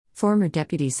Former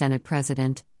Deputy Senate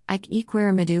President, Ike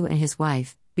Ekweremadu and his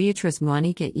wife, Beatrice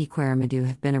Mwanike Ekweremadu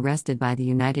have been arrested by the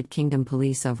United Kingdom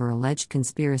police over alleged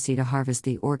conspiracy to harvest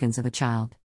the organs of a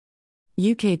child.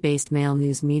 UK-based Mail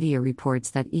News Media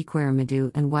reports that Ekweremadu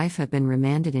and wife have been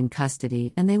remanded in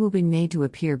custody and they will be made to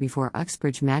appear before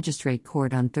Uxbridge Magistrate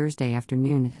Court on Thursday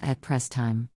afternoon at press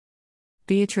time.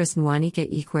 Beatrice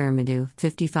Mwanike Ekweremadu,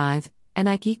 55, and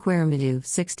Ike Ekweremadu,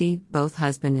 60, both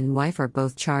husband and wife are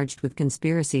both charged with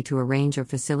conspiracy to arrange or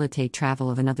facilitate travel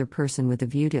of another person with a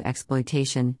view to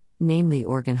exploitation, namely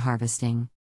organ harvesting.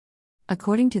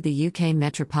 According to the UK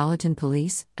Metropolitan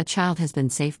Police, a child has been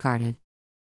safeguarded.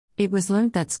 It was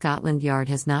learnt that Scotland Yard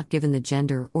has not given the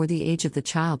gender or the age of the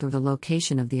child or the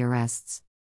location of the arrests.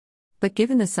 But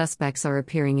given the suspects are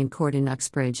appearing in court in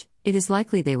Uxbridge, it is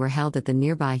likely they were held at the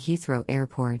nearby Heathrow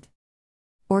Airport.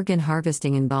 Organ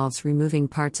harvesting involves removing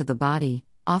parts of the body,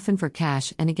 often for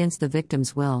cash and against the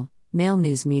victim's will, Mail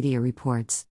News Media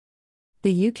reports.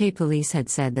 The UK police had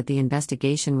said that the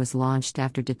investigation was launched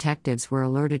after detectives were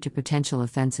alerted to potential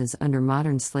offences under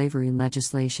modern slavery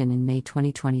legislation in May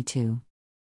 2022.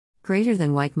 Greater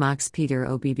than White mocks Peter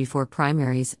Obi before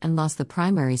primaries and lost the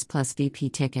primaries plus VP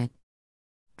ticket.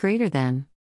 Greater than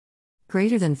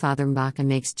Father Mbaka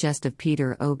makes jest of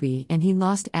Peter Obi and he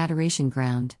lost adoration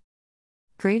ground.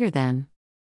 Greater than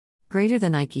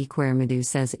Ike Ekweremadu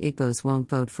says Igbos won't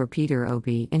vote for Peter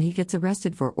Obi and he gets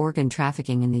arrested for organ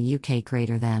trafficking in the UK.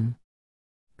 Greater than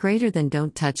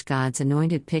don't touch God's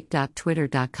anointed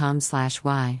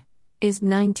pic.twitter.com/y is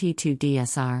 92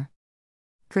 DSR.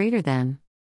 Greater than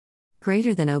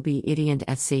Obi Idiant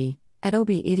FC, at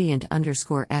Obi Idiant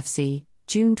 _FC,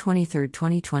 June 23,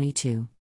 2022.